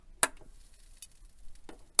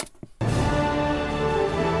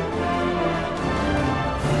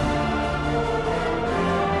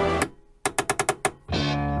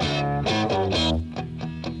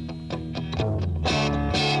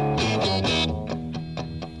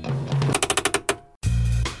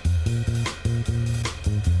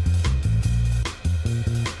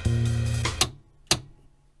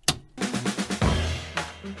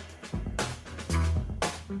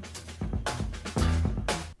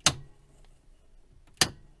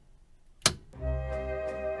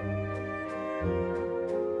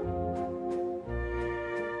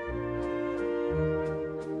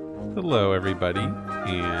Hello, everybody,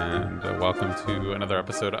 and welcome to another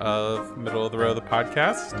episode of Middle of the Row, the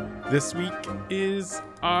podcast. This week is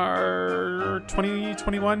our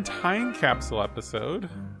 2021 time capsule episode.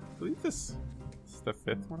 I believe this is the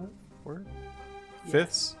fifth one or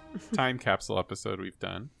fifth time capsule episode we've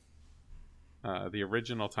done. The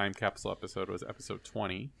original time capsule episode was episode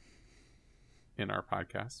 20 in our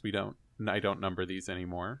podcast. I don't number these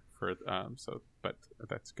anymore but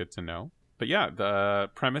that's good to know. But yeah, the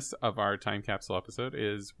premise of our time capsule episode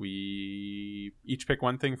is we each pick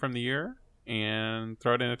one thing from the year and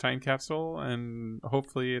throw it in a time capsule, and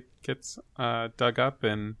hopefully it gets dug up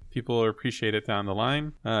and people will appreciate it down the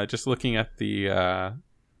line. Just looking at the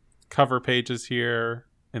cover pages here,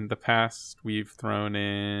 in the past we've thrown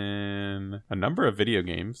in a number of video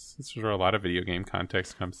games. This is where a lot of video game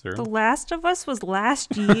context comes through. The Last of Us was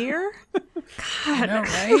last year? God. I know,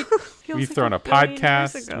 right? We've thrown a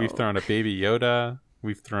podcast. We've thrown a Baby Yoda.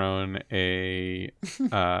 We've thrown a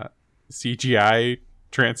CGI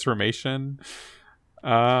transformation.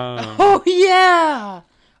 Oh, yeah.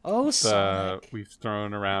 Oh, Sonic. We've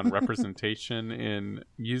thrown around representation in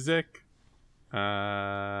music.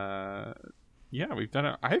 Yeah, we've done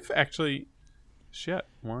it. I've actually...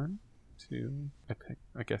 One, two...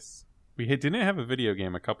 I guess... We didn't have a video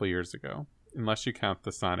game a couple years ago, unless you count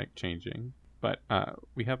the Sonic changing. But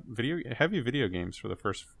we have heavy video games for the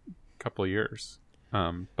first couple of years.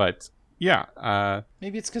 But yeah.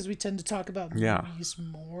 Maybe it's because we tend to talk about movies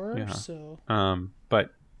more. Yeah. So.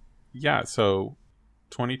 But yeah, so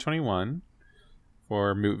 2021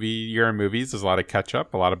 for year in movies, there's a lot of catch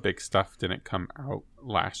up. A lot of big stuff didn't come out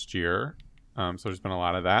last year. So there's been a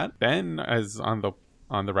lot of that. Ben is on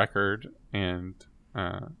the record and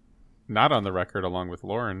not on the record along with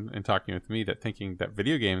Lauren and talking with me thinking that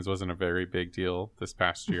video games wasn't a very big deal this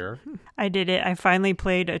past year. I did it. I finally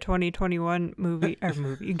played a 2021 movie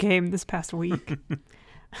game this past week.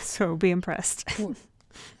 So be impressed.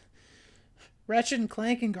 Ratchet and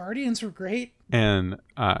Clank and Guardians were great. And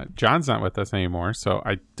John's not with us anymore, so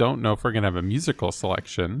I don't know if we're going to have a musical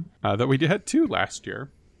selection that we had two last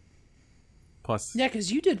year. Plus, yeah,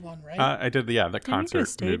 because you did one, right? I did, the concert you do a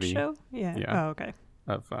stage movie. Show? Yeah. Oh, okay.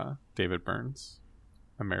 Of David Byrne's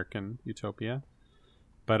American Utopia.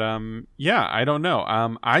 But yeah, I don't know.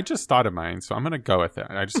 I just thought of mine, so I'm gonna go with it.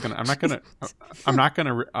 I'm not gonna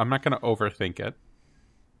overthink it.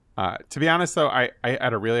 To be honest, though, I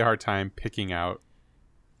had a really hard time picking out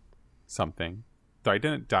something. Though I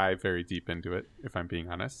didn't dive very deep into it, if I'm being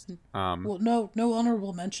honest. Well, no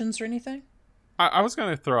honorable mentions or anything. I was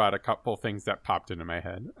gonna throw out a couple things that popped into my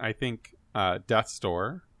head. I think Death's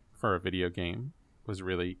Door for a video game was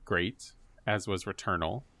really great, as was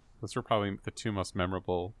Returnal. Those were probably the two most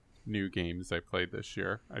memorable new games I played this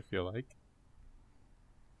year, I feel like.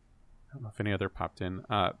 I don't know if any other popped in.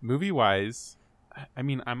 Movie-wise, I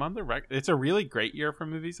mean, I'm on the record. It's a really great year for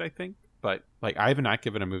movies, I think. But like, I have not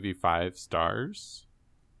given a movie 5 stars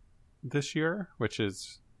this year, which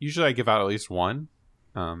is... Usually I give out at least 1.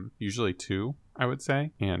 Usually 2, I would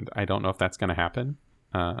say. And I don't know if that's going to happen.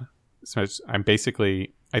 So I'm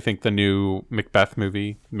basically... I think the new Macbeth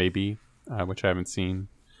movie, maybe, which I haven't seen,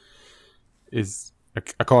 is a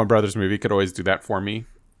Coen Brothers movie. Could always do that for me.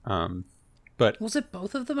 But was it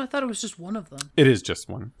both of them? I thought it was just one of them. It is just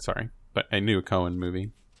one. Sorry, but a new Coen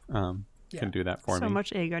movie can do that for me. So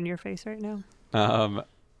much egg on your face right now.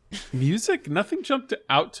 Music, nothing jumped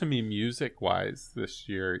out to me music-wise this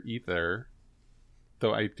year either.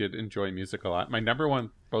 Though I did enjoy music a lot. My number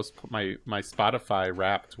one my Spotify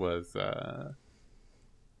Wrapped was.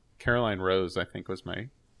 Caroline Rose, I think, was my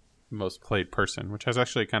most played person, which I was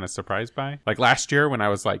actually kind of surprised by. Like last year when I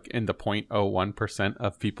was like in the 0.01%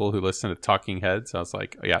 of people who listen to Talking Heads, I was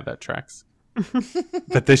like, oh, yeah, that tracks.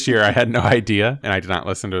 But this year I had no idea, and I did not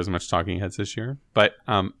listen to as much Talking Heads this year. But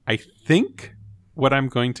I think what I'm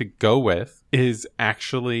going to go with is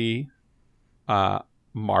actually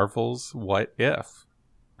Marvel's What If.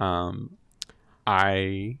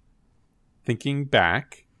 Thinking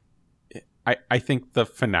back, I think the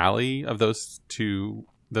finale of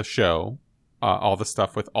the show, all the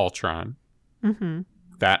stuff with Ultron,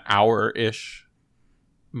 that hour-ish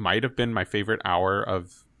might have been my favorite hour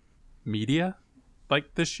of media,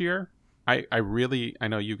 like this year. I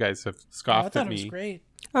know you guys have scoffed at me. I thought it was great.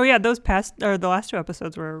 Oh yeah, the last 2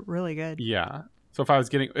 episodes were really good. Yeah. So if I was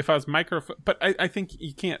but I think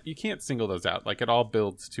you can't single those out. Like it all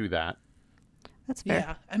builds to that. That's fair.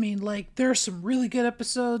 Yeah, I mean, like, there are some really good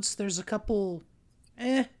episodes. There's a couple,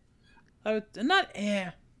 not.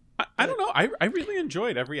 I don't know. I really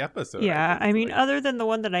enjoyed every episode. Yeah, I mean, other than the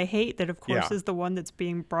one that I hate, that of course is the one that's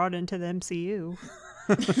being brought into the MCU.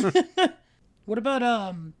 What about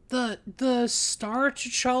the Star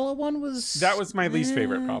T'Challa one was That was my least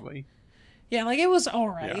favorite, probably. Yeah, like it was Yeah.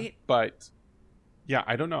 alright. But yeah,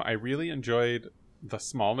 I don't know. I really enjoyed the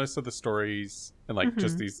smallness of the stories and like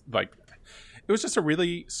just these like it was just a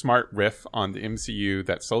really smart riff on the MCU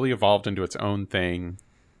that slowly evolved into its own thing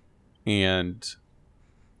and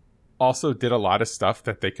also did a lot of stuff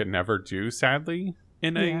that they could never do, sadly,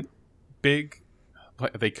 in a big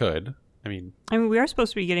they could. I mean, we are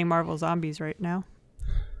supposed to be getting Marvel Zombies right now.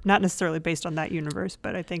 Not necessarily based on that universe,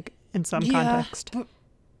 but I think in some context.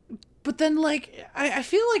 But then, like, I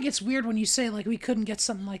feel like it's weird when you say, like, we couldn't get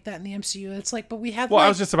something like that in the MCU. It's like, but we had, well, like, I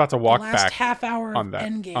was just about to walk the last back half hour on that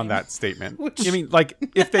Endgame. on that statement. Which- I mean, like,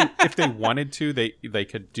 if they wanted to, they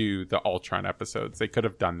could do the Ultron episodes. They could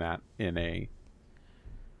have done that in a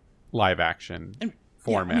live action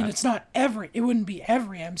format. I mean, it's not it wouldn't be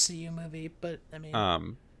every MCU movie, but, I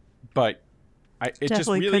mean... But it just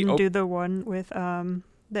Definitely really couldn't do the one with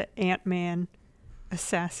the Ant-Man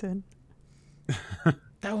assassin.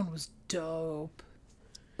 That one was dope.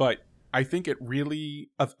 But I think it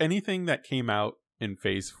really, of anything that came out in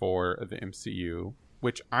Phase 4 of the MCU,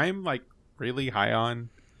 which I'm like really high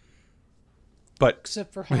on, but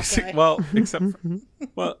Except for Hawkeye. well,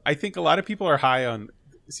 I think a lot of people are high on.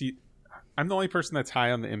 See, I'm the only person that's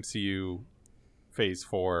high on the MCU Phase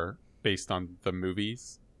 4 based on the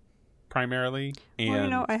movies, primarily.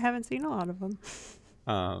 And Well, I haven't seen a lot of them.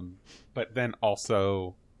 but then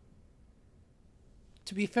also.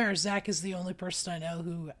 To be fair, Zach is the only person I know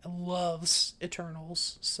who loves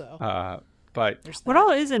Eternals, so... But there's What that. all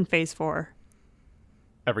is in Phase 4?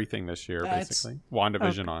 everything this year, It's- basically.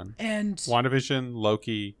 WandaVision on. And WandaVision,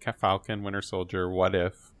 Loki, Falcon, Winter Soldier, What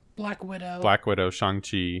If, Black Widow. Black Widow,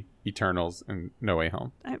 Shang-Chi, Eternals, and No Way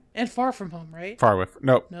Home. And Far From Home, right?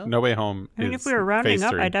 No Way Home I mean, is if we were rounding Phase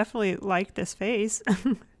up, 3. I definitely like this phase.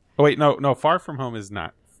 Oh, wait, no, Far From Home is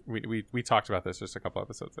not. We talked about this just a couple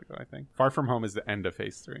episodes ago, I think. Far From Home is the end of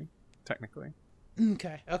Phase 3, technically.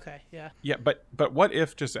 Okay, yeah. Yeah, but What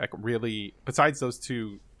If just like really, besides those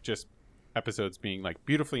two just episodes being like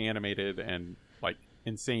beautifully animated and like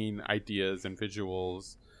insane ideas and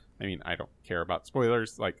visuals, I mean, I don't care about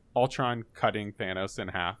spoilers, like Ultron cutting Thanos in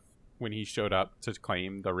half when he showed up to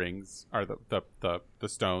claim the rings or the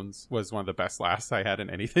stones was one of the best laughs I had in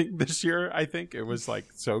anything this year. I think it was like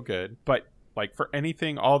so good. But like for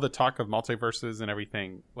anything, all the talk of multiverses and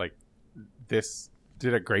everything, like this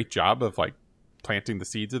did a great job of like planting the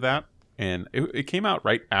seeds of that. And it came out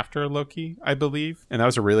right after Loki, I believe. And that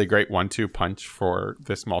was a really great 1-2 punch for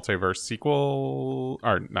this multiverse sequel,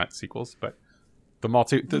 or not sequels, but the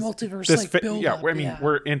multiverse build yeah, up, I mean,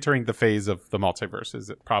 we're entering the phase of the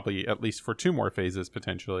multiverses, probably at least for 2 more phases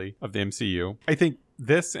potentially of the MCU. I think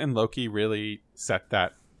this and Loki really set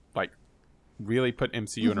that, like, really put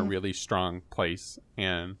MCU in a really strong place.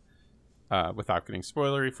 And without getting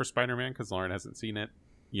spoilery for Spider-Man, because Lauren hasn't seen it,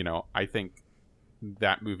 I think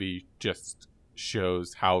that movie just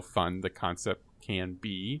shows how fun the concept can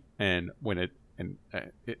be, and when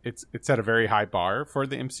it's set a very high bar for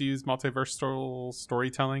the MCU's multiversal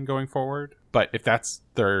storytelling going forward. But if that's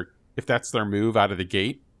their move out of the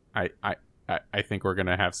gate, I think we're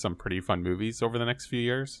gonna have some pretty fun movies over the next few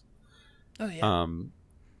years. Oh yeah.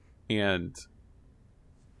 And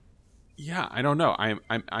yeah, I don't know. I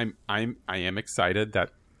am excited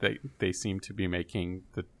that they seem to be making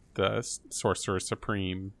the Sorcerer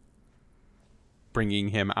Supreme, bringing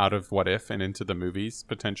him out of What If and into the movies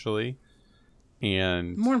potentially.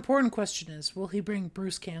 And The more important question is, will he bring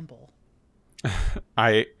Bruce Campbell?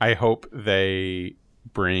 I hope they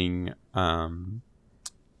bring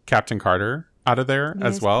Captain Carter out of there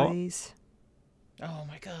as Yes, well. please. Oh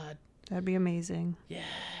my god. That'd be amazing.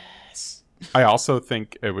 Yes. I also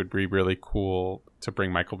think it would be really cool to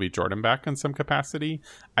bring Michael B. Jordan back in some capacity.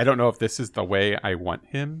 I don't know if this is the way I want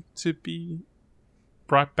him to be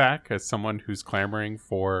brought back, as someone who's clamoring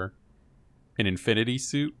for an infinity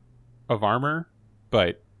suit of armor,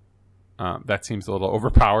 but that seems a little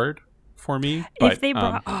overpowered for me. But,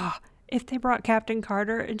 if they brought Captain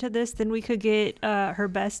Carter into this, then we could get her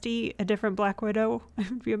bestie, a different Black Widow.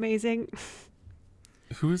 It'd be amazing.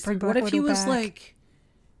 who's Bring What Black if he Widow was back. like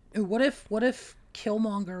what if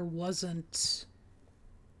Killmonger wasn't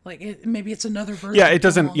like maybe it's another version? Yeah, it of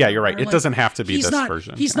doesn't. Yeah, Killmonger, you're right. where, It like, doesn't have to be he's this not,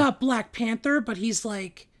 version. He's not Black Panther, but he's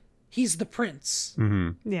the prince.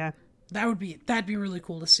 Mm-hmm. Yeah. That'd be really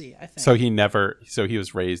cool to see, I think. So he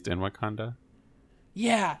was raised in Wakanda.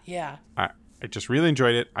 Yeah. I just really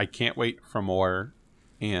enjoyed it. I can't wait for more,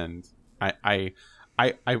 and I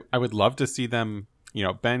would love to see them.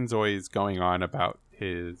 Ben's always going on about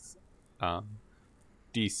his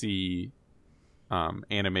DC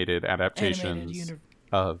animated adaptations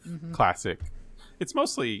of classic. It's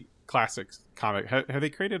mostly classic comic. Have they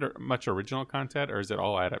created much original content, or is it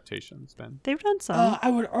all adaptations, Ben? They've done some.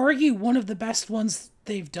 I would argue one of the best ones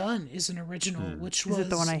they've done is an original, which was it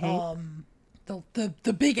the one I hate?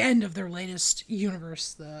 The big end of their latest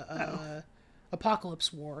universe, the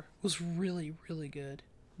Apocalypse War, was really, really good.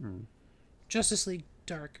 Justice League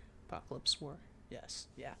Dark Apocalypse War. Yes.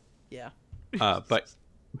 Yeah. But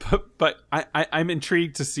I'm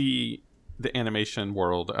intrigued to see the animation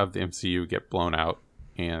world of the MCU get blown out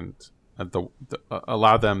and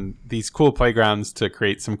allow them these cool playgrounds to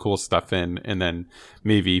create some cool stuff in, and then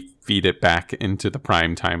maybe feed it back into the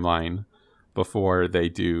Prime timeline before they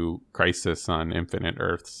do Crisis on Infinite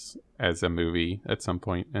Earths as a movie at some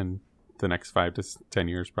point in the next 5 to 10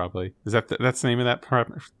 years, probably. Is that that's the name of that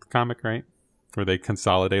comic, right? Where they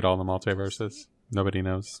consolidate all the multiverses. Nobody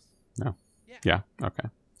knows. No. Yeah. Okay.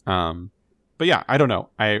 But yeah, I don't know.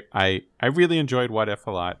 I really enjoyed What If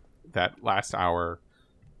a lot. That last hour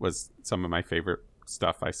was some of my favorite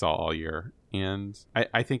stuff I saw all year. And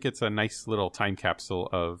I think it's a nice little time capsule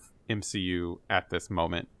of MCU at this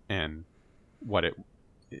moment and what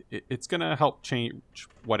it's going to help change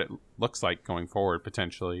what it looks like going forward,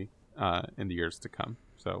 potentially, in the years to come.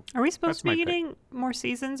 So, are we supposed to be getting more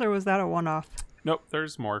seasons, or was that a one-off? Nope,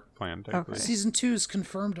 there's more planned. Okay. Season 2 is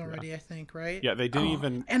confirmed already, I think, right? Yeah, they didn't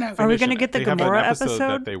even. And are we going to get the Gamora episode episode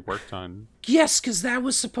that they worked on? Yes, because that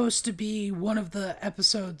was supposed to be one of the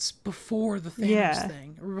episodes before the Thanos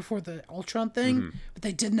thing, or before the Ultron thing, but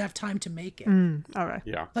they didn't have time to make it. All right.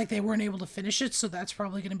 Yeah. Like, they weren't able to finish it, so that's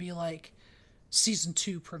probably going to be like season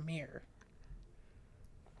 2 premiere.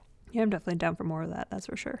 Yeah, I'm definitely down for more of that. That's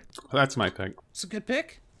for sure. That's my pick. It's a good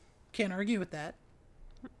pick. Can't argue with that.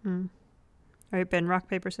 All right, Ben, rock,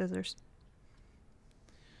 paper, scissors.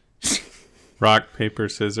 Rock, paper,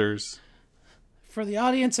 scissors. For the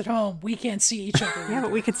audience at home, we can't see each other. Yeah,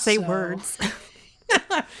 but we could say words.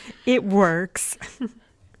 It works.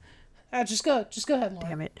 Just go ahead, Lauren.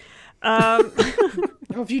 Damn it.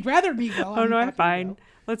 Or if you'd rather me go. Oh, no, I'm happy to fine. go.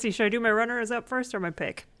 Let's see. Should I do my runners up first or my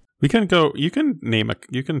pick? We can go. You can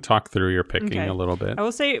you can talk through your picking a little bit. I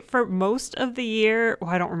will say for most of the year,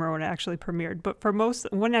 well, I don't remember when it actually premiered, but for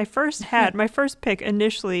when I first had my first pick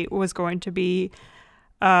initially was going to be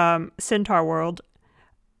Centaur World,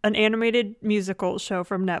 an animated musical show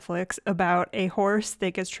from Netflix about a horse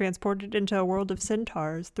that gets transported into a world of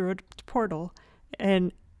centaurs through a portal.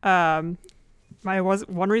 And one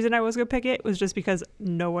reason I was going to pick it was just because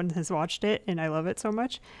no one has watched it and I love it so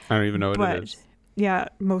much. I don't even know what it is. Yeah,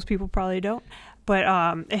 most people probably don't. But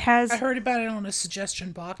it has... I heard about it on a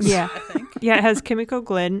suggestion box, yeah. I think. Yeah, it has Kimiko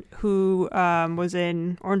Glenn, who was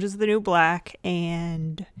in Orange is the New Black,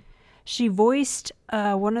 and she voiced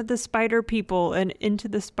one of the spider people in Into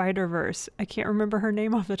the Spider-Verse. I can't remember her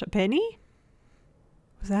name off the top. Penny?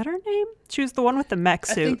 Was that her name? She was the one with the mech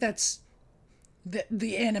suit. I think that's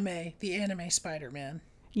the anime Spider-Man.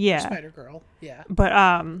 Yeah. Spider-Girl, yeah.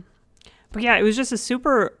 But yeah, it was just a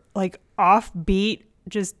super, like, offbeat,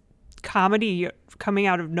 just comedy coming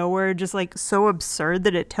out of nowhere, just, like, so absurd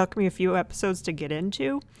that it took me a few episodes to get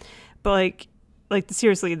into. But,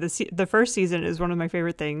 seriously, the first season is one of my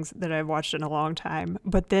favorite things that I've watched in a long time.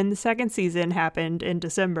 But then the second season happened in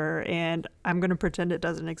December, and I'm going to pretend it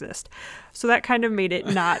doesn't exist. So that kind of made it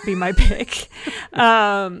not be my pick.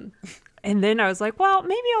 And then I was like, well,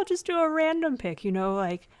 maybe I'll just do a random pick,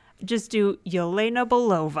 just do Yelena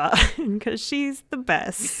Belova because she's the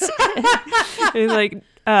best. And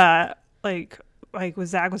like what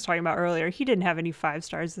Zach was talking about earlier, he didn't have any 5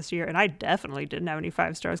 stars this year, and I definitely didn't have any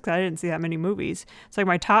 5 stars because I didn't see that many movies. It's like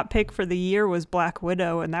my top pick for the year was Black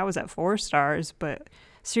Widow, and that was at 4 stars. But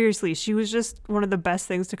seriously, she was just one of the best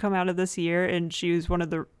things to come out of this year, and she was one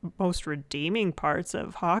of the most redeeming parts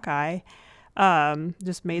of Hawkeye.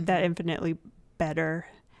 Just made that infinitely better.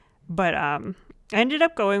 But I ended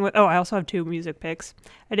up going with, I also have 2 music picks.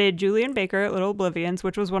 I did Julian Baker at Little Oblivions,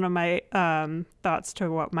 which was one of my thoughts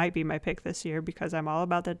to what might be my pick this year because I'm all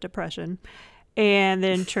about that depression. And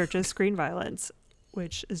then Church's Screen Violence,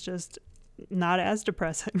 which is just not as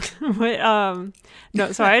depressing. But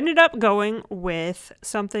no, so I ended up going with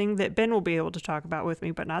something that Ben will be able to talk about with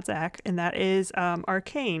me, but not Zach, and that is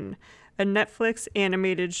Arcane, a Netflix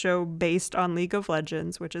animated show based on League of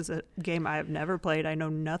Legends, which is a game I have never played. I know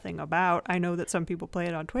nothing about. I know that some people play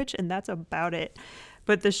it on Twitch, and that's about it.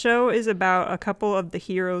 But the show is about a couple of the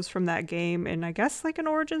heroes from that game, and I guess like an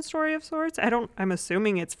origin story of sorts. I'm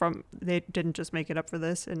assuming they didn't just make it up for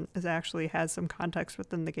this, and it actually has some context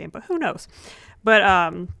within the game, but who knows? But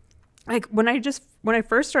when I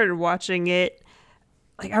first started watching it,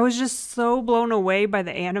 like, I was just so blown away by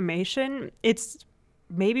the animation. It's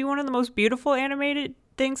maybe one of the most beautiful animated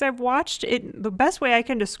things I've watched. The best way I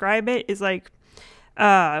can describe it is like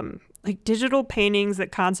digital paintings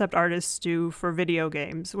that concept artists do for video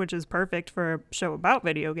games, which is perfect for a show about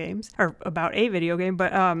video games or about a video game.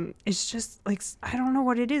 But it's just like, I don't know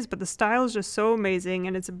what it is, but the style is just so amazing.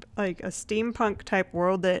 And it's like a steampunk type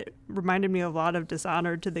world that reminded me a lot of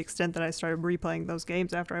Dishonored, to the extent that I started replaying those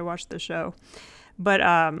games after I watched the show. But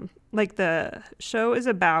like, the show is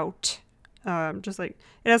about just like,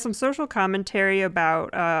 it has some social commentary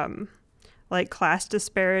about like class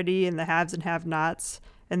disparity and the haves and have-nots,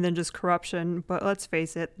 and then just corruption. But let's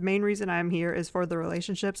face it, the main reason I'm here is for the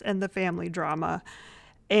relationships and the family drama.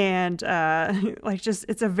 And like, just,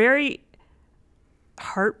 it's a very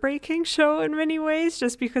heartbreaking show in many ways,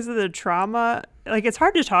 just because of the trauma. Like, it's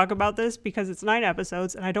hard to talk about this because it's 9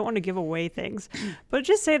 episodes and I don't want to give away things, but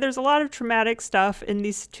just say there's a lot of traumatic stuff, and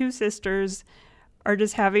these two sisters are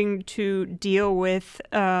just having to deal with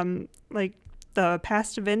like the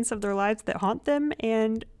past events of their lives that haunt them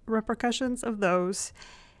and repercussions of those.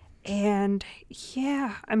 And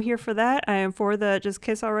yeah, I'm here for that. I am for the just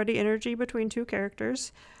kiss already energy between two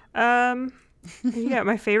characters. Yeah,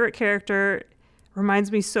 my favorite character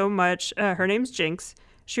reminds me so much. Her name's Jinx.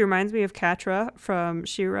 She reminds me of Catra from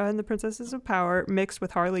She-Ra and the Princesses of Power, mixed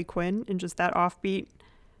with Harley Quinn, and just that offbeat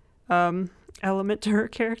element to her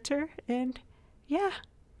character. And yeah,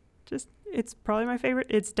 just, it's probably my favorite.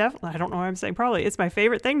 It's definitely, I don't know why I'm saying probably, it's my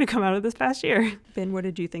favorite thing to come out of this past year. Ben, what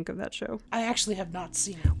did you think of that show? I actually have not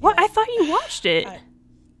seen it. What? I thought you watched it.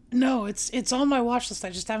 No, it's on my watch list. I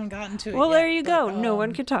just haven't gotten to it Well, yet, there you go. but, No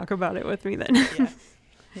one can talk about it with me then.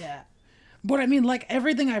 Yeah. But I mean, like,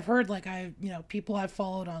 everything I've heard, like, people I've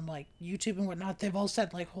followed on, like, YouTube and whatnot, they've all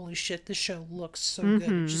said, like, holy shit, this show looks so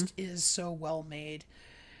good. It just is so well made.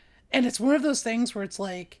 And it's one of those things where it's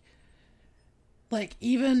like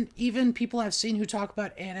even people I've seen who talk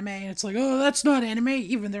about anime, and it's like, oh, that's not anime,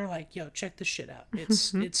 even they're like, yo, check this shit out.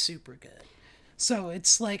 It's super good. So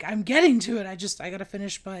it's like, I'm getting to it. I gotta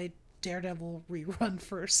finish my Daredevil rerun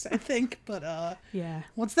first, I think. But yeah,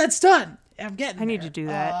 once that's done, I'm getting I need there. to do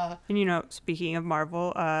that. And speaking of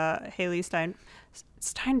Marvel, Haley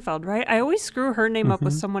Steinfeld, right? I always screw her name up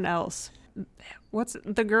with someone else. What's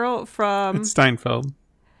the girl from? It's Steinfeld.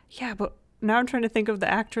 Yeah, but now I'm trying to think of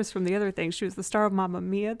the actress from the other thing. She was the star of Mamma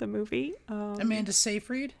Mia, the movie. Amanda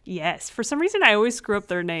Seyfried? Yes. For some reason, I always screw up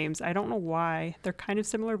their names. I don't know why. They're kind of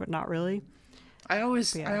similar, but not really. I always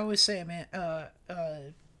say Haley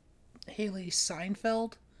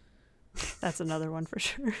Seinfeld. That's another one for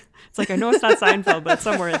sure. It's like, I know it's not Seinfeld, but it's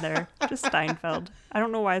somewhere in there. Just Steinfeld. I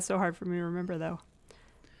don't know why it's so hard for me to remember, though.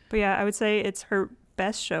 But yeah, I would say it's her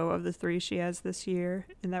best show of the 3 she has this year,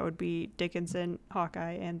 and that would be Dickinson,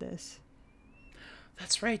 Hawkeye, and this.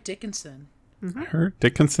 That's right, Dickinson. I heard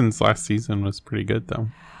Dickinson's last season was pretty good, though.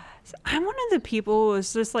 So I'm one of the people who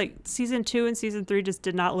was just like, season 2 and season 3 just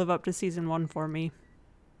did not live up to season 1 for me.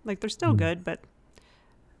 Like, they're still good, but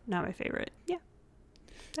not my favorite. Yeah,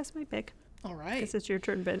 that's my pick. All right. Guess it's your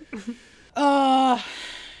turn, Ben.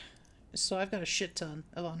 So I've got a shit ton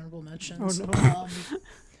of honorable mentions. Oh, no.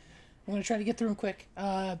 I'm gonna try to get through them quick.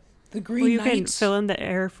 The Green Knight. You can fill in the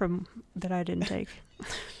air from that I didn't take.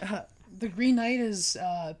 The Green Knight is,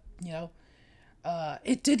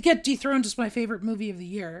 it did get dethroned as my favorite movie of the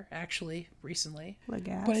year, actually, recently.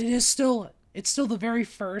 Legasp. But it's still the very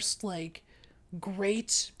first, like,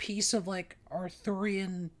 great piece of, like,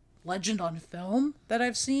 Arthurian legend on film that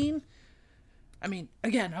I've seen. I mean,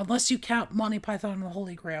 again, unless you count Monty Python and the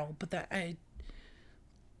Holy Grail, but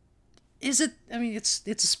it's a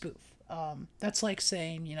spoof. That's like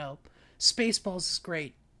saying, Spaceballs is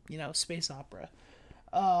great, space opera.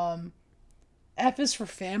 F is for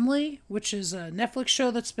Family, which is a Netflix show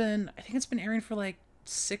that's been airing for like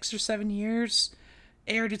 6 or 7 years.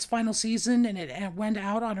 Aired its final season, and it went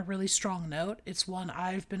out on a really strong note. It's one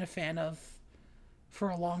I've been a fan of for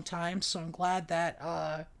a long time, so I'm glad that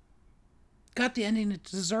got the ending it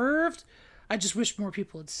deserved. I just wish more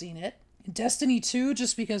people had seen it. Destiny 2,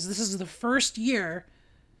 just because this is the first year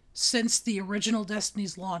since the original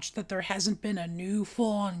Destiny's launch that there hasn't been a new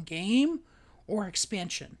full-on game or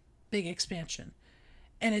big expansion.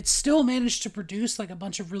 And it still managed to produce like a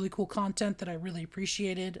bunch of really cool content that I really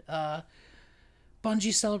appreciated.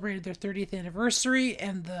 Bungie celebrated their 30th anniversary,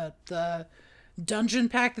 and the dungeon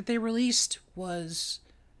pack that they released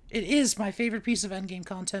is my favorite piece of endgame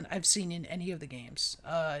content I've seen in any of the games.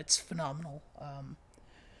 It's phenomenal.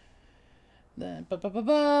 Then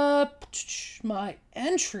my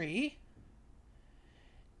entry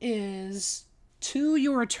is To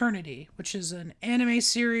Your Eternity, which is an anime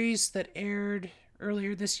series that aired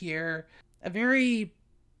earlier this year. A very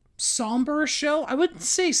somber show. I wouldn't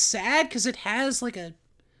say sad because it has it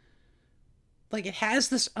has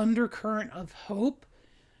this undercurrent of hope,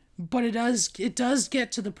 but it does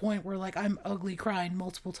get to the point where I'm ugly crying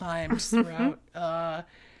multiple times throughout. The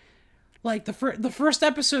first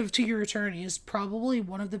episode of To Your Eternity is probably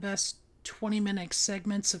one of the best 20-minute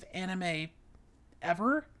segments of anime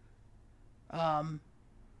ever.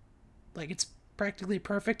 It's practically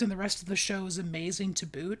perfect, and the rest of the show is amazing to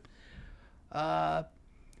boot.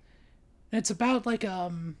 It's about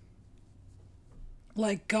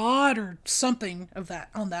God or something of that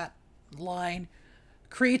on that line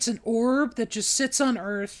creates an orb that just sits on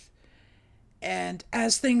Earth, and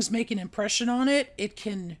as things make an impression on it, it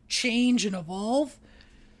can change and evolve.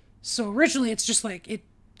 So originally it's just it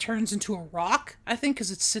turns into a rock, I think,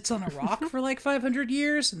 because it sits on a rock for 500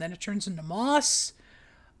 years, and then it turns into moss,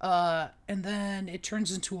 and then it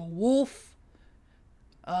turns into a wolf,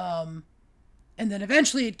 and then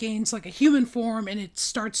eventually it gains a human form, and it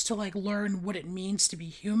starts to learn what it means to be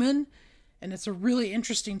human. And it's a really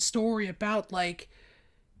interesting story about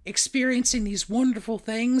experiencing these wonderful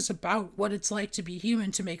things about what it's like to be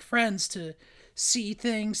human, to make friends, to see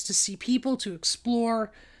things, to see people, to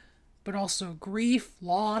explore, but also grief,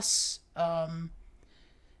 loss, and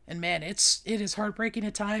man, it is heartbreaking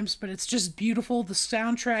at times, but it's just beautiful. The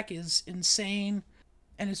soundtrack is insane,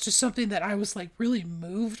 and it's just something that I was really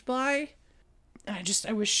moved by. And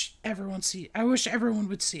I wish everyone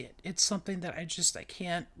would see it. It's something that I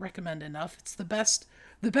can't recommend enough. It's the best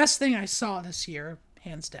thing I saw this year,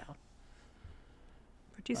 hands down.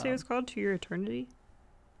 What do you say it was called? To Your Eternity?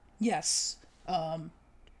 Yes. I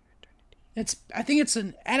think it's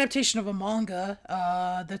an adaptation of a manga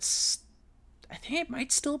I think it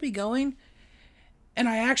might still be going. And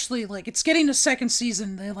I actually it's getting a second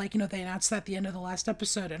season. They they announced that at the end of the last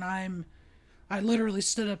episode, and I literally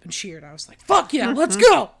stood up and cheered. I was like, fuck yeah, let's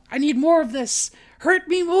go! I need more of this. Hurt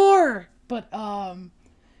me more! But,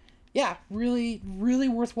 yeah, really, really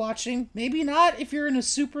worth watching. Maybe not if you're in a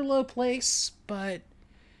super low place, but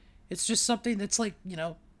it's just something that's a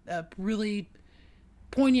really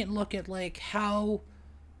poignant look at how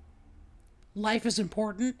life is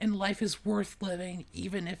important and life is worth living,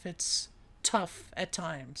 even if it's tough at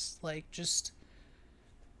times.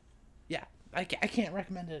 Yeah. I can't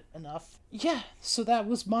recommend it enough. Yeah, so that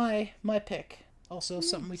was my pick. Also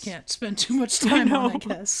something we can't spend too much time on, I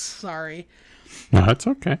guess. Sorry. No, it's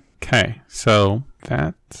okay. Okay, so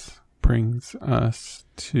that brings us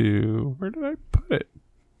to... Where did I put it?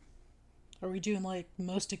 Are we doing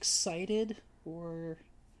most excited or...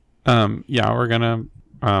 Yeah, we're gonna...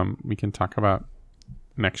 we can talk about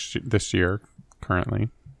this year currently.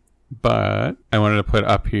 But I wanted to put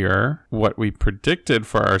up here what we predicted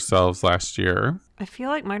for ourselves last year. I feel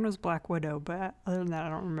like mine was Black Widow, but other than that, I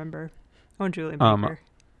don't remember. Oh, Julie Baker.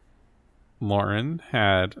 Lauren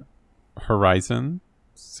had Horizon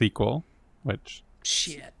sequel, which...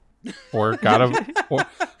 Shit. Or God of...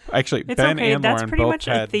 Actually, it's Ben okay. and That's Lauren pretty both much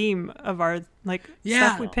had... a theme of our,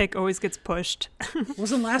 stuff we pick always gets pushed.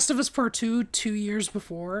 Wasn't Last of Us Part 2 2 years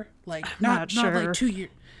before? Not sure. 2 years...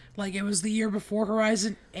 it was the year before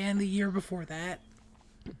Horizon and the year before that.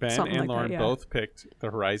 Ben Something and Lauren that, yeah. both picked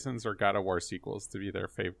the Horizons or God of War sequels to be their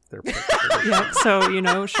pick. Yeah,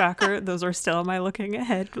 so, shocker, those are still on my looking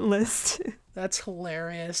ahead list. That's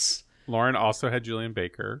hilarious. Lauren also had Julian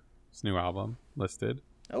Baker's new album listed.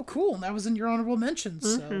 Oh, cool. And that was in your honorable mentions.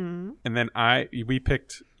 Mm-hmm. So. And then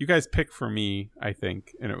you guys picked for me, I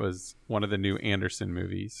think, and it was one of the new Anderson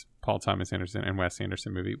movies, Paul Thomas Anderson and Wes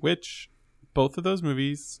Anderson movie, which both of those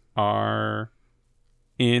movies are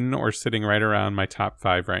in or sitting right around my top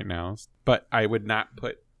 5 right now. But I would not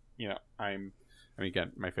put,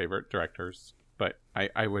 again, my favorite directors, but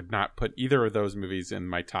I would not put either of those movies in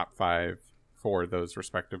my top 5 for those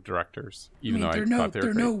respective directors, even though I thought they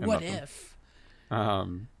were great. They're no what if.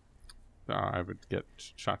 I would get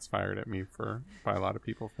shots fired at me by a lot of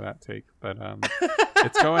people for that take, but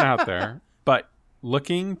it's going out there. But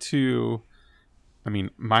looking to,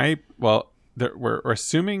 we're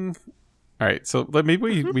assuming. All right, so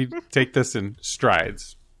maybe we take this in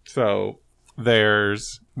strides. So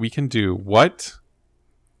we can do what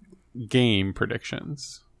game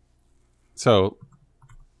predictions. So,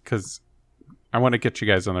 because I want to get you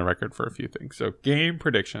guys on the record for a few things. So game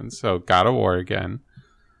predictions. So God of War again.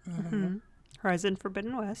 Mm-hmm. Horizon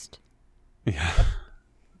Forbidden West. Yeah.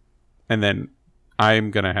 And then I'm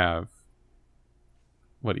going to have...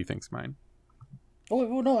 What do you think's mine? Oh,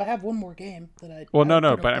 well, no, I have one more game that I... Well, no,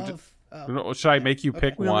 but I'm just... should I make you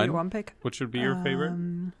pick We'll one? do one pick. Which would be your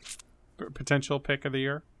favorite? Potential pick of the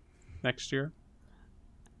year? Next year?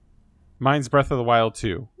 Mine's Breath of the Wild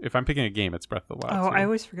 2. If I'm picking a game, it's Breath of the Wild 2. I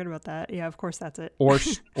always forget about that. Yeah, of course that's it. Or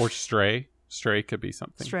Stray. Stray could be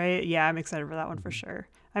something. Stray, yeah, I'm excited for that one for sure.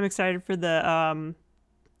 I'm excited for the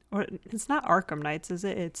it's not Arkham Knights, is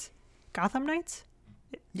it? It's Gotham Knights?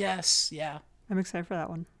 Yes, yeah. I'm excited for that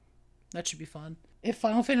one. That should be fun. If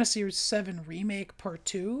Final Fantasy VII Remake Part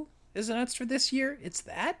 2 is announced for this year, it's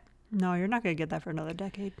that? No, you're not going to get that for another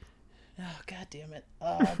decade. Oh, god damn it.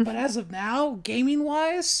 But as of now,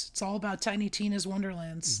 gaming-wise, it's all about Tiny Tina's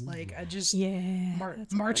Wonderlands. Like, I just... Yeah.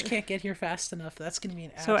 March can't get here fast enough. That's going to be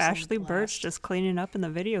an So absolute Ashley blast. Birch just cleaning up in the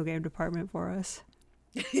video game department for us.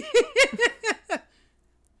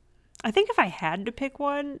 I think if I had to pick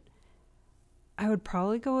one, I would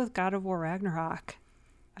probably go with God of War Ragnarok.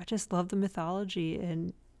 I just love the mythology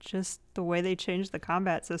and just the way they changed the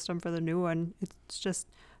combat system for the new one. It's just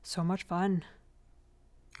so much fun.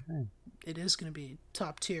 Okay. It is going to be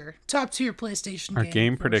top tier PlayStation Our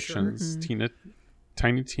game for predictions. sure.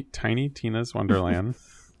 Tiny Tina's Wonderland.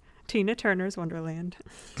 Tina Turner's Wonderland.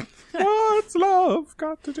 What's love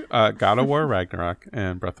got to do? God of War Ragnarok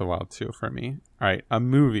and Breath of the Wild 2 for me. All right,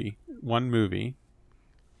 one movie.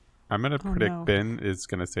 I'm going to predict no. Ben is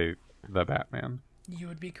going to say The Batman. You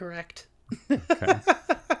would be correct. Okay.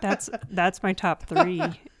 That's my top 3.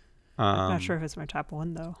 I'm not sure if it's my top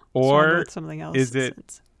 1 though. So I'll go Or with something else. is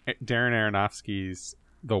it Darren Aronofsky's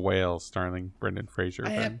The Whale starring Brendan Fraser?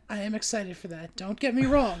 I am excited for that. Don't get me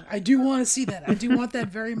wrong. I do want to see that. I do want that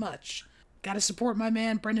very much. Got to support my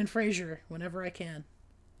man Brendan Fraser whenever I can.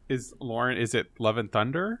 Is it Love and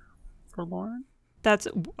Thunder for Lauren? That's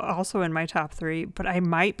also in my top 3, but I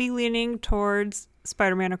might be leaning towards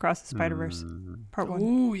Spider-Man Across the Spider-Verse Part 1.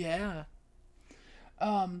 Ooh, yeah.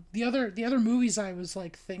 The other movies I was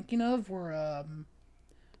like thinking of were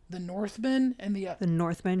The Northman and the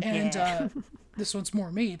Northman, and yeah. this one's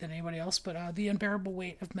more me than anybody else, but The Unbearable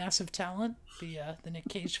Weight of Massive Talent, the Nick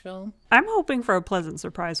Cage film. I'm hoping for a pleasant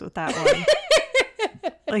surprise with that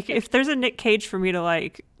one. Like, if there's a Nick Cage for me to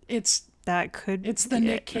like, It's it's the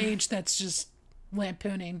Nick Cage that's just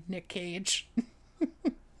lampooning Nick Cage.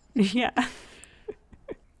 Yeah.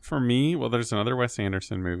 For me, well, there's another Wes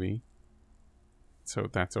Anderson movie. So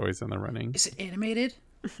that's always in the running. Is it animated?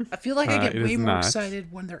 I feel like I get it way is more not.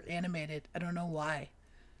 excited when they're animated. I don't know why.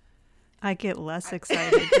 I get less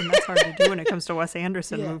excited, and that's hard to do when it comes to Wes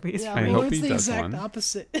Anderson movies. Yeah, I well, hope it's he the does exact one.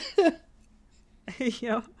 opposite.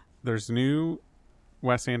 Yeah. There's new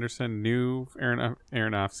Wes Anderson, new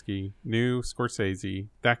Aronofsky, new Scorsese.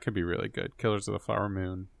 That could be really good. Killers of the Flower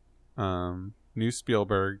Moon. New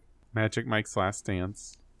Spielberg. Magic Mike's Last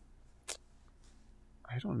Dance.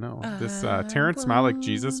 I don't know. This Terrence Malick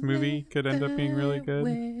Jesus movie could end up being really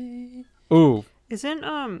good. Ooh.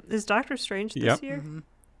 Is Doctor Strange this Yep. year? Mm-hmm.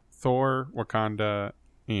 Thor, Wakanda,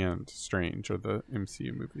 and Strange are the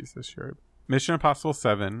MCU movies this year. Mission Impossible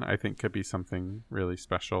 7, I think, could be something really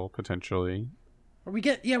special, potentially. we're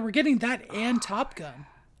getting that and Top Gun.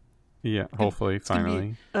 Yeah, hopefully, gonna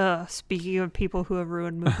be- finally. Speaking of people who have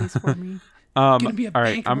ruined movies for me, It's gonna be a all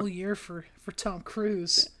right, bankable year for Tom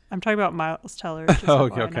Cruise. I'm talking about Miles Teller. Just Oh,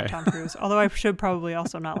 FYI, okay. Not Tom Cruise. Although I should probably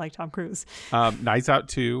also not like Tom Cruise. Knives Out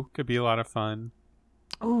 2 could be a lot of fun.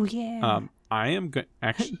 Oh yeah. I am good.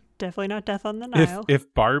 Actually, Definitely not Death on the Nile.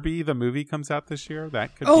 if Barbie the movie comes out this year,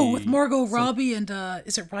 that could be. Oh, with Margot Robbie and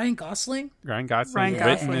is it Ryan Gosling? Ryan Gosling, Ryan written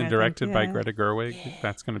Gosling, I and think, directed by yeah. Greta Gerwig.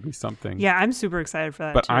 That's going to be something. Yeah, I'm super excited for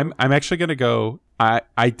that. But too. I'm actually going to go.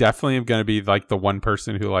 I definitely am going to be like the one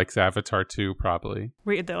person who likes Avatar 2, probably.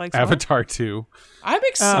 Wait, they're like Avatar 2. I'm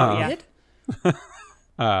excited.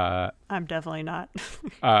 I'm definitely not.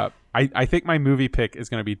 I think my movie pick is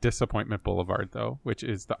going to be Disappointment Boulevard, though, which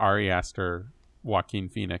is the Ari Aster Joaquin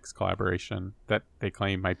Phoenix collaboration that they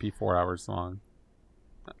claim might be 4 hours long.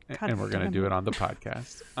 And we're going to do it on the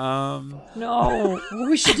podcast. No, What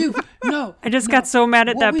we should do? No, I just got so mad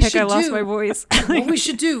at What that we pick. I should lost do- my voice. what we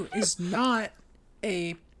should do is not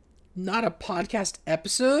a podcast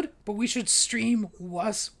episode, but we should stream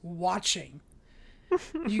us watching.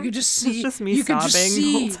 You could just see, just me you could just sobbing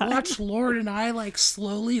the whole see, time. watch Lauren and I like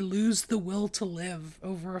slowly lose the will to live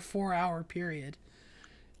over a 4-hour period.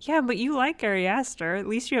 Yeah, but you like Ari Aster. At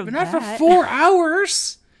least you have But not that. for 4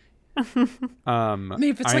 hours. I mean,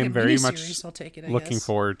 if it's I like a am very miniseries, much I'll take it. I looking guess.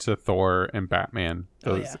 forward to Thor and Batman,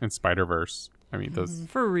 Oh, those yeah. and Spider-Verse. I mean, those.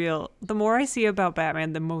 For real, the more I see about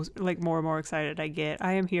Batman, the more and more excited I get.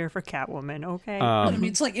 I am here for Catwoman. Okay. I mean,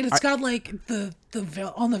 it's like it's got like the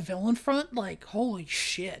on the villain front, like holy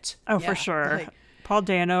shit. oh, Yeah, for sure. like- Paul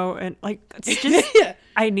Dano and like it's just. yeah,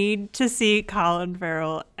 I need to see Colin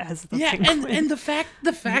Farrell as the yeah, Penguin. and the fact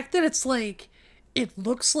that it's like it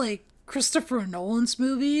looks like Christopher Nolan's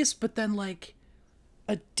movies, but then like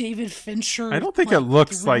a David Fincher. I don't think it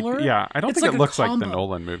looks thriller. like. Yeah, I don't It's think like it a looks like the combo.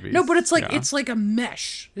 Nolan movies. No, but it's like Yeah. it's like a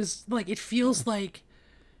mesh. It's like it feels like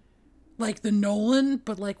the Nolan,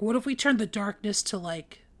 but like what if we turned the darkness to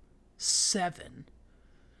like 7?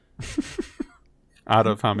 Out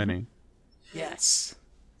of how many? Yes.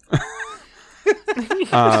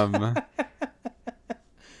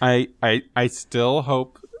 I still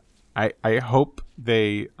hope I hope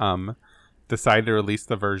they decide to release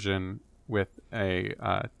the version with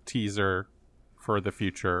a teaser for the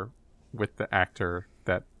future with the actor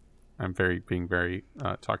that I'm being very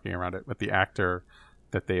talking around it with the actor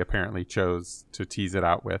that they apparently chose to tease it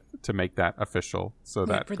out with to make that official so Like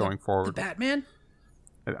that for going the forward Batman.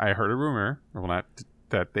 I heard a rumor, well, not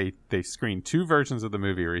that they screened 2 versions of the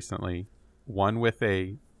movie recently. One with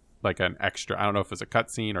an extra, I don't know if it was a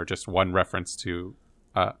cutscene or just one reference to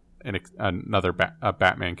another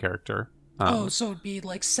Batman character. So it'd be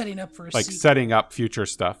like setting up for a like sequel. setting up future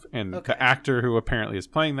stuff. And Okay. the actor who apparently is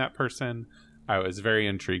playing that person, I was very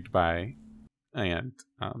intrigued by, and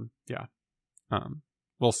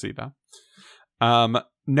we'll see though.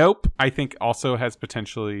 Nope, I think also has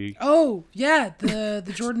potentially. Oh yeah, the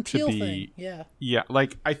Jordan To Peele be- thing. Yeah, Yeah,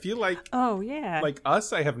 like I feel like Oh yeah, like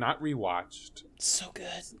Us, I have not rewatched so good.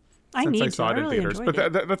 I since need I to. saw I it in really theaters. enjoyed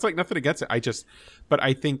But it. that's like nothing against it. But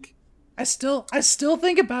I think I still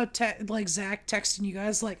think about like Zach texting you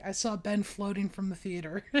guys like I saw Ben floating from the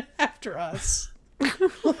theater after Us.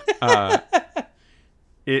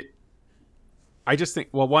 I just think,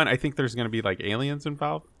 well, one, I think there's going to be like aliens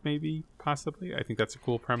involved, maybe, possibly. I think that's a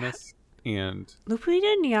cool premise. And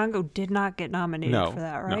Lupita Nyong'o did not get nominated no, for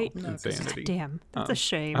that, no, right? insanity. Damn, that's a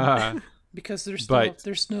shame. Because there's But-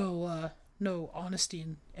 no honesty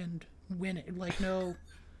and win like no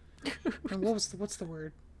and what's the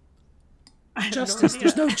word? Justice.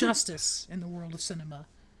 There's no justice in the world of cinema.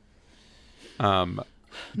 No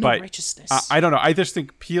but righteousness. I don't know. I just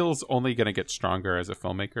think Peele's only going to get stronger as a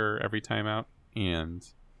filmmaker every time out, and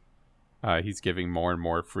he's giving more and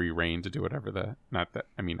more free reign to do whatever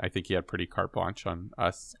I think he had pretty carte blanche on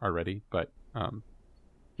Us already, but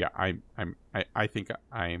yeah, I think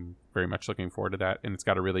I'm very much looking forward to that, and it's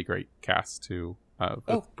got a really great cast too,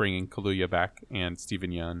 with bringing Kaluuya back and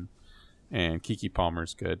Stephen Yeun, and Keke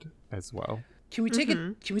Palmer's good as well. Can we take it?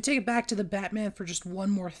 Can we take it back to the Batman for just one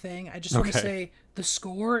more thing? I just want to Okay. say the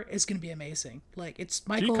score is going to be amazing. Like it's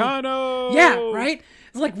Michael. Chicano! Yeah, right.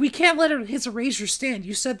 Like we can't let his erasure stand.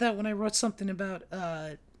 You said that when I wrote something about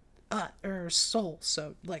or Soul.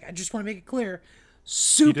 So like I just want to make it clear.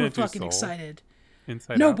 Super didn't do fucking Soul. excited.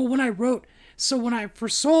 Inside No, Out. but when I wrote, for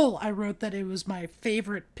Soul, I wrote that it was my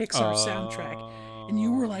favorite Pixar soundtrack, and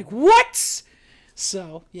you were like, "What?"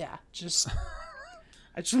 So yeah, I just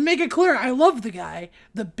want to make it clear, I love the guy.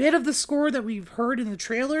 The bit of the score that we've heard in the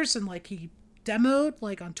trailers and like he demoed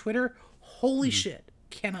like on Twitter, holy shit,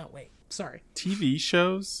 cannot wait. Sorry. TV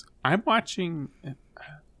shows. I'm watching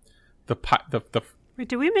the Wait,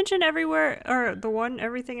 did we mention Everywhere or the one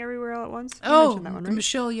Everything Everywhere All at Once? We Oh, mentioned that one, the right?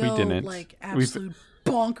 Michelle Yeoh, didn't. like absolute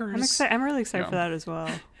bonkers. I'm excited. I'm really excited Yeah. for that as well.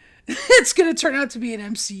 It's gonna turn out to be an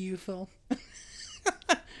MCU film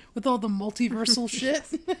with all the multiversal shit.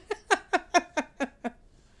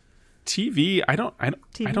 TV. I don't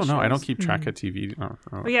know. I don't shows? keep track of TV. Oh.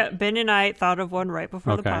 But yeah, Ben and I thought of one right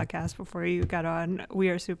before the Okay. podcast, before you got on. We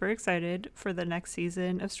are super excited for the next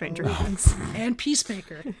season of Stranger Things. And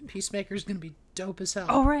Peacemaker. Peacemaker's gonna be dope as hell.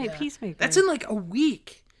 Oh, right, Peacemaker. That's in like a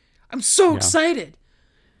week. I'm so excited.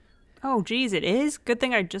 Oh, geez, it is. Good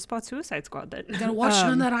thing I just bought Suicide Squad then. Gotta watch it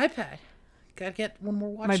on that iPad. Gotta get one more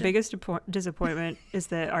watch. My in. biggest disappointment is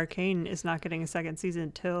that Arcane is not getting a second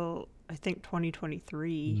season till I think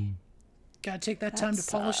 2023. Gotta take that time to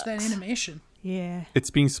polish that sucks. animation. Yeah. It's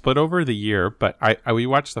being split over the year, but we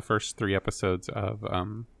watched the first 3 episodes of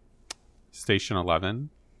Station 11,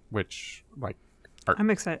 which like I'm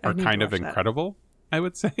excited. I are need to kind of watch that. incredible, I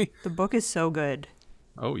would say. The book is so good.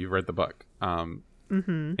 Oh, you read the book. And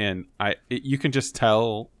you can just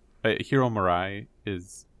tell Hiro Murai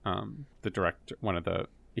is the director,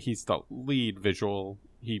 he's the lead visual.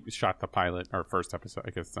 He shot the pilot or first episode. I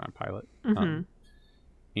guess it's not a pilot.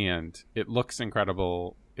 And it looks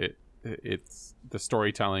incredible. It's the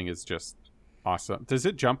storytelling is just awesome. Does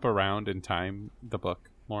it jump around in time, the book,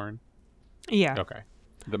 Lauren? Yeah. Okay.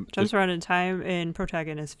 Jumps around in time and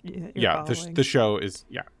protagonist. The show is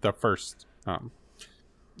the first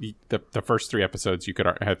the first 3 episodes you could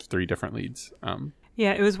have 3 different leads.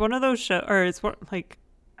 Yeah, it was one of those shows, or it's what like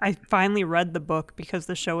I finally read the book because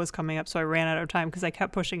the show was coming up, so I ran out of time because I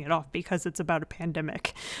kept pushing it off because it's about a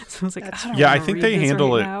pandemic. So I was like, That's I don't Yeah, I wanna think read they this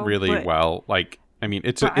handle right it now, really but well. Like I mean,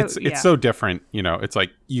 it's But it's so different. You know, it's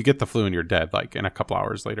like you get the flu and you're dead like in a couple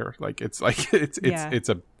hours later. Like it's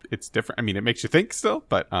it's different. I mean, it makes you think still,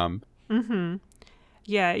 but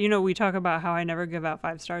Yeah, we talk about how I never give out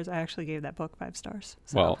 5 stars. I actually gave that book 5 stars.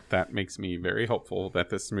 So. Well, that makes me very hopeful that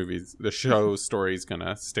the show story is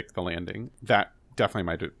gonna stick the landing. That definitely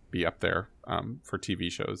might be up there for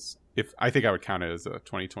TV shows. If I think I would count it as a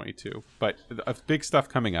 2022, but big stuff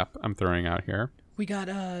coming up. I'm throwing out here. We got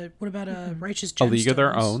what about Righteous A Gemstones? League of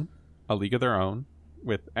Their Own. A League of Their Own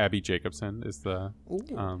with Abby Jacobson is the.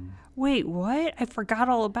 Wait, what? I forgot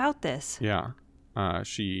all about this. Yeah,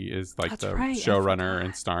 she is like That's the right, I showrunner forgot.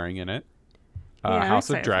 and starring in it. Yeah, I'm House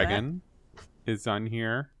of excited for that. Dragon is on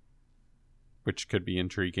here, which could be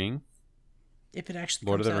intriguing. If it actually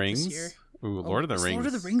Lord of comes the out Rings. this year. Ooh, Lord of the is Rings. Lord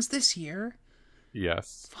of the Rings this year?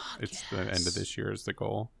 Yes. It's the end of yes. this year is the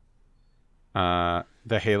goal.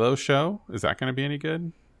 The Halo show, is that going to be any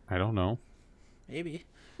good? I don't know. Maybe.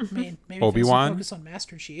 I mean, maybe Obi-Wan? focus on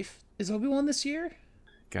Master Chief. Is Obi-Wan this year?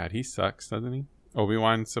 God, he sucks, doesn't he?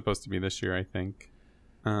 Obi-Wan's supposed to be this year, I think.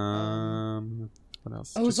 What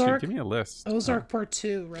else? Ozark? Just give me a list. Ozark Part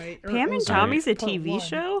 2, right? Or Pam and Ozark Tommy's a Part TV 1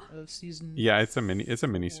 show? Of season Yeah, it's a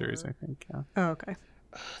mini series, I think. Yeah. Oh, okay.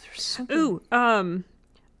 There's something. Ooh,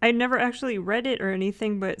 I never actually read it or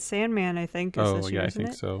anything, but Sandman, I think, is Oh, this year, yeah, I isn't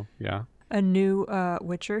think it? so. Yeah. A new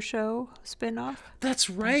Witcher show spin-off That's that's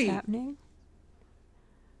right. happening.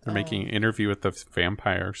 They're making an Interview with the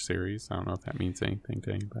Vampire series. I don't know if that means anything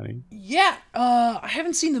to anybody. Yeah. I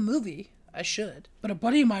haven't seen the movie. I should. But a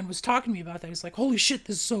buddy of mine was talking to me about that. He's like, "Holy shit,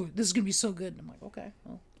 this is gonna be so good." And I'm like, "Okay,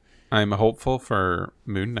 well, I'm hopeful for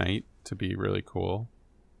Moon Knight to be really cool.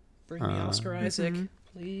 bring me Oscar Isaac,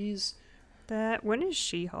 please." When is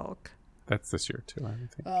She-Hulk? That's this year too, I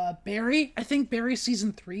think. Barry. I think Barry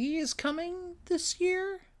season 3 is coming this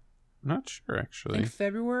year. I'm not sure I actually. think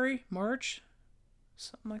February, March,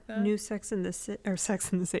 something like that. New Sex in the City, or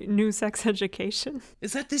Sex in the City, New Sex Education.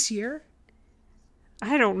 Is that this year?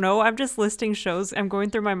 I don't know. I'm just listing shows. I'm going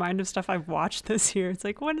through my mind of stuff I've watched this year. It's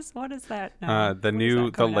like, what is that now? The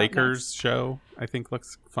Lakers show I think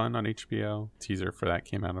looks fun on HBO. Teaser for that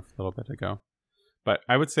came out a little bit ago. But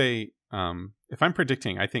I would say if I'm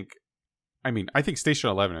predicting, I think Station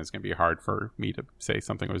 11 is going to be hard for me to say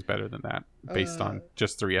something was better than that based on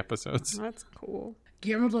just 3 episodes. That's cool.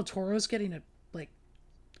 Guillermo del Toro's getting a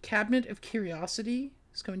Cabinet of Curiosity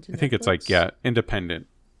is coming to Netflix. I think it's independent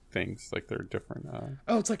things, like they're different.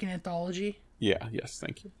 Oh, it's like an anthology. Yeah. Yes.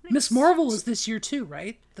 Thank you. Miss Marvel is this year too,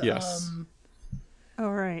 right? Yes.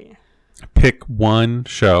 All right. Pick one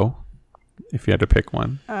show if you had to pick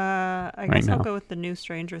one. I guess now. I'll go with the new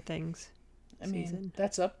Stranger Things. I mean, season.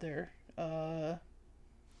 that's up there.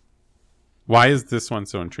 Why is this one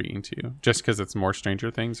so intriguing to you? Just because it's more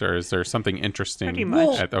Stranger Things, or is there something interesting? Pretty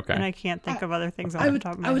much. Okay. And I can't think of other things on I the would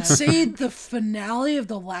top of my I would head. say the finale of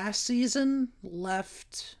the last season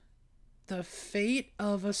left the fate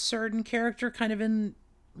of a certain character kind of in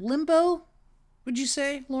limbo. Would you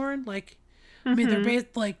say, Lauren? I mean, they're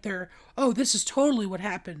this is totally what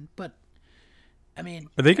happened, but I mean,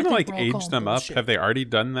 Are they going I to think we're all age calling them bullshit. up? Have they already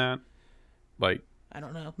done that? I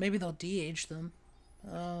don't know. Maybe they'll de-age them.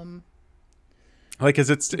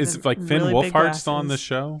 Is like Finn really big Wolfhard still on the glasses.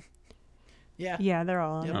 show? Yeah. Yeah, they're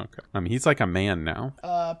all on. Yep. Okay. I mean, he's like a man now.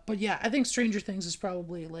 But yeah, I think Stranger Things is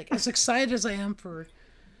probably as excited as I am for,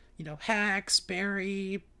 Hacks,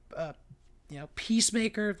 Barry,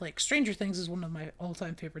 Peacemaker. Stranger Things is one of my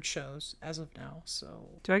all-time favorite shows as of now. So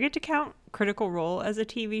Do I get to count Critical Role as a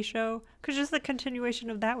TV show? Because just the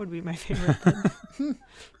continuation of that would be my favorite thing.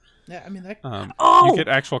 yeah, I mean that. You get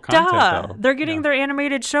actual content though. They're getting their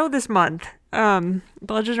animated show this month. The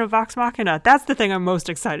Legend of Vox Machina. That's the thing I'm most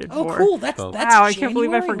excited Oh, for. cool! That's Wow, I can't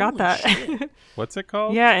believe I January? forgot Holy that. shit. What's it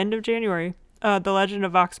called? Yeah, end of January. The Legend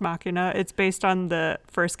of Vox Machina. It's based on the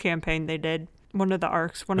first campaign they did. One of the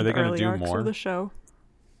arcs, one Are of they the gonna early do arcs more? of the show.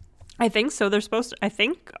 I think so. They're supposed to. I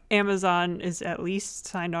think Amazon is at least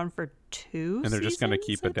signed on for 2 And they're just going to seasons,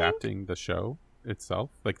 keep I think. adapting the show itself,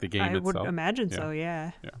 like the game I itself. would imagine so,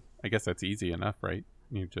 yeah. Yeah, I guess that's easy enough, right?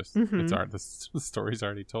 You just Mm-hmm. the story's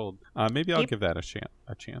already told. Maybe I'll Yep. give that a shot.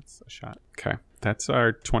 Okay, that's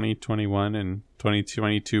our 2021 and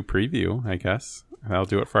 2022 preview. I guess that'll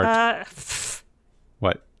do it for our.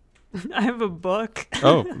 What? I have a book.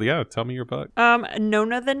 Oh yeah, tell me your book.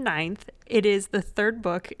 Nona the Ninth. It is the 3rd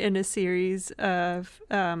book in a series of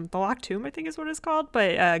The Locked Tomb, I think is what it's called.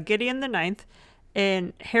 But Gideon the Ninth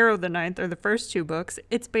and Harrow the Ninth are the first 2 books.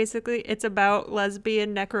 It's about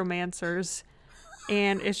lesbian necromancers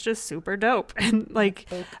and it's just super dope. And like,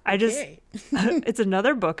 I just, Okay. it's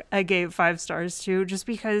another book I gave 5 stars to, just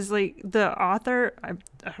because like the author,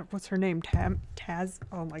 what's her name? Taz.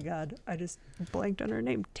 Oh my God, I just blanked on her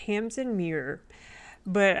name. Tamsin Muir.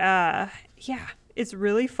 But yeah, it's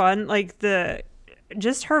really fun. Like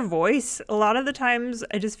just her voice. A lot of the times,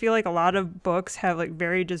 I just feel like a lot of books have like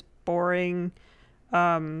very just boring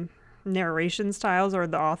narration styles, or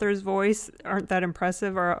the author's voice aren't that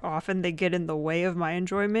impressive, or often they get in the way of my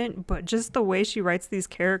enjoyment. But just the way she writes these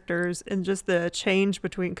characters, and just the change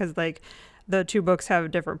between, because like the 2 books have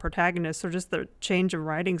different protagonists, so just the change of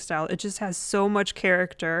writing style, it just has so much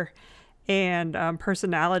character and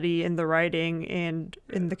personality in the writing and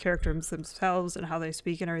in the characters themselves and how they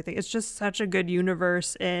speak and everything. It's just such a good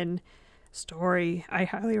universe and story. I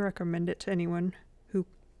highly recommend it to anyone who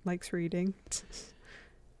likes reading.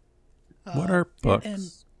 What are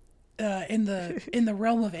books? And in the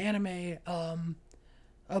realm of anime,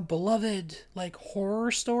 a beloved like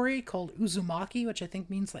horror story called Uzumaki, which I think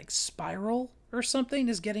means like spiral or something,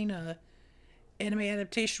 is getting a anime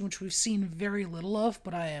adaptation, which we've seen very little of,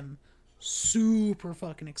 but I am super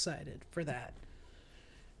fucking excited for that.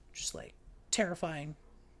 Just like terrifying,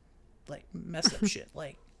 like messed up shit,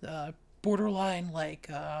 like borderline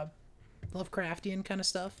like Lovecraftian kind of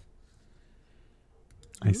stuff.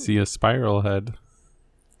 I see a spiral head.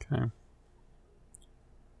 Okay.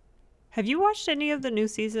 Have you watched any of the new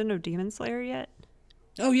season of Demon Slayer yet?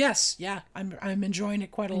 Oh yes, yeah, I'm enjoying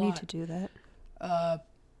it quite a lot. I need to do that.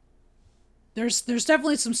 There's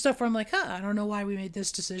definitely some stuff where I'm like, I don't know why we made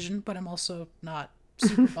this decision, but I'm also not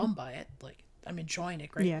super bummed by it. Like, I'm enjoying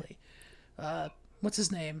it greatly. Yeah. What's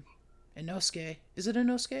his name? Inosuke. Is it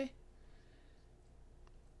Inosuke?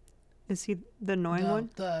 Is he the annoying one?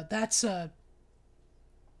 That's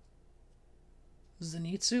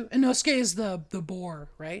Zenitsu. Inosuke is the boar,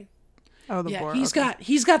 right? Oh, the boar. He's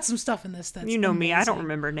got some stuff in this that's you know amazing. me, I don't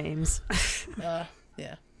remember names.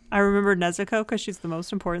 Yeah. I remember Nezuko because she's the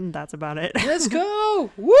most important. That's about it. Let's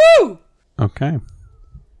go! Woo! Okay.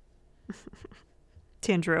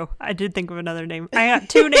 Tanjiro. I did think of another name. I got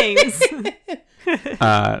 2 names.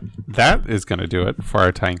 That is going to do it for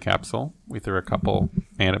our time capsule. We threw a couple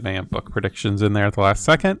anime and book predictions in there at the last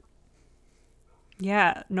second.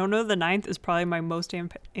 Yeah, Nono the Ninth is probably my most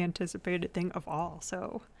anticipated thing of all.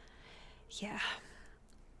 So, yeah,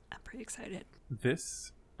 I'm pretty excited.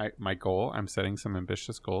 My goal, I'm setting some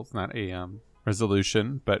ambitious goals, not a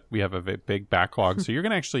resolution, but we have a big backlog. So you're going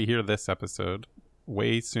to actually hear this episode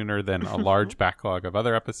way sooner than a large backlog of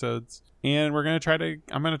other episodes. And I'm going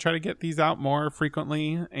to try to get these out more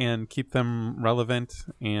frequently and keep them relevant.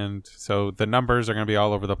 And so the numbers are going to be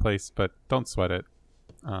all over the place, but don't sweat it.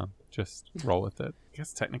 Just roll with it. I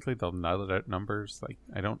guess technically they'll null out numbers. Like,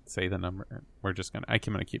 I don't say the number. I'm going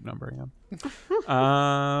to keep numbering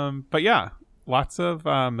them. But yeah. Lots of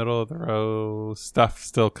middle of the row stuff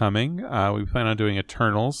still coming. We plan on doing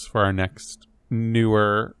Eternals for our next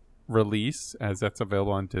newer release, as that's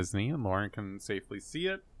available on Disney, and Lauren can safely see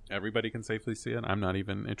it. Everybody can safely see it. I'm not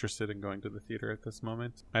even interested in going to the theater at this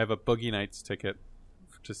moment. I have a Boogie Nights ticket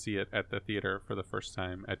to see it at the theater for the first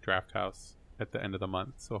time at Draft House at the end of the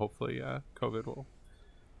month. So hopefully COVID will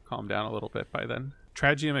calm down a little bit by then.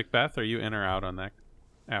 Tragedy of Macbeth, are you in or out on that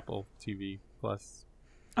Apple TV Plus?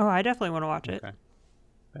 Oh, I definitely want to watch it. Okay.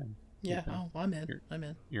 Ben, Yeah, I'm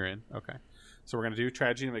in. You're in? Okay. So we're going to do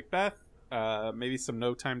Tragedy of Macbeth, maybe some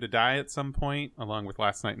No Time to Die at some point, along with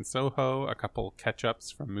Last Night in Soho, a couple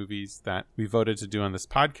catch-ups from movies that we voted to do on this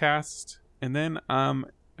podcast. And then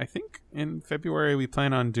I think in February we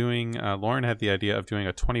plan on doing, Lauren had the idea of doing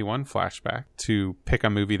a 21 flashback to pick a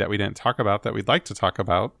movie that we didn't talk about that we'd like to talk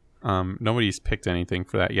about. Nobody's picked anything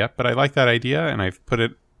for that yet, but I like that idea, and I've put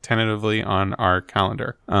it tentatively on our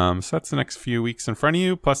calendar. So that's the next few weeks in front of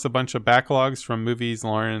you, plus a bunch of backlogs from movies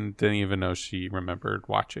Lauren didn't even know she remembered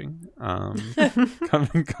watching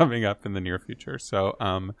coming up in the near future. So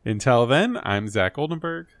until then, I'm Zach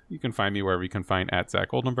Oldenburg. You can find me wherever you can find at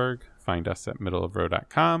Zach Oldenburg. Find us at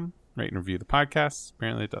middleofrow.com. Rate and review the podcast.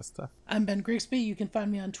 Apparently it does stuff. I'm Ben Grigsby. You can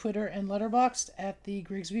find me on Twitter and Letterboxd at the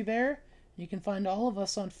Grigsby Bear. You can find all of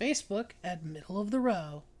us on Facebook at Middle of the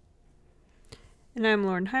Row. And I'm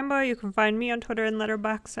Lauren Heimbaugh. You can find me on Twitter and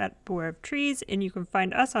Letterboxd at Beware of Trees, and you can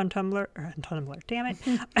find us on Tumblr, damn it,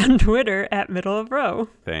 on Twitter at Middle of Row.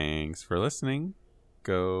 Thanks for listening.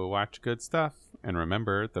 Go watch good stuff, and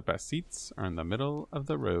remember, the best seats are in the middle of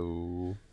the row.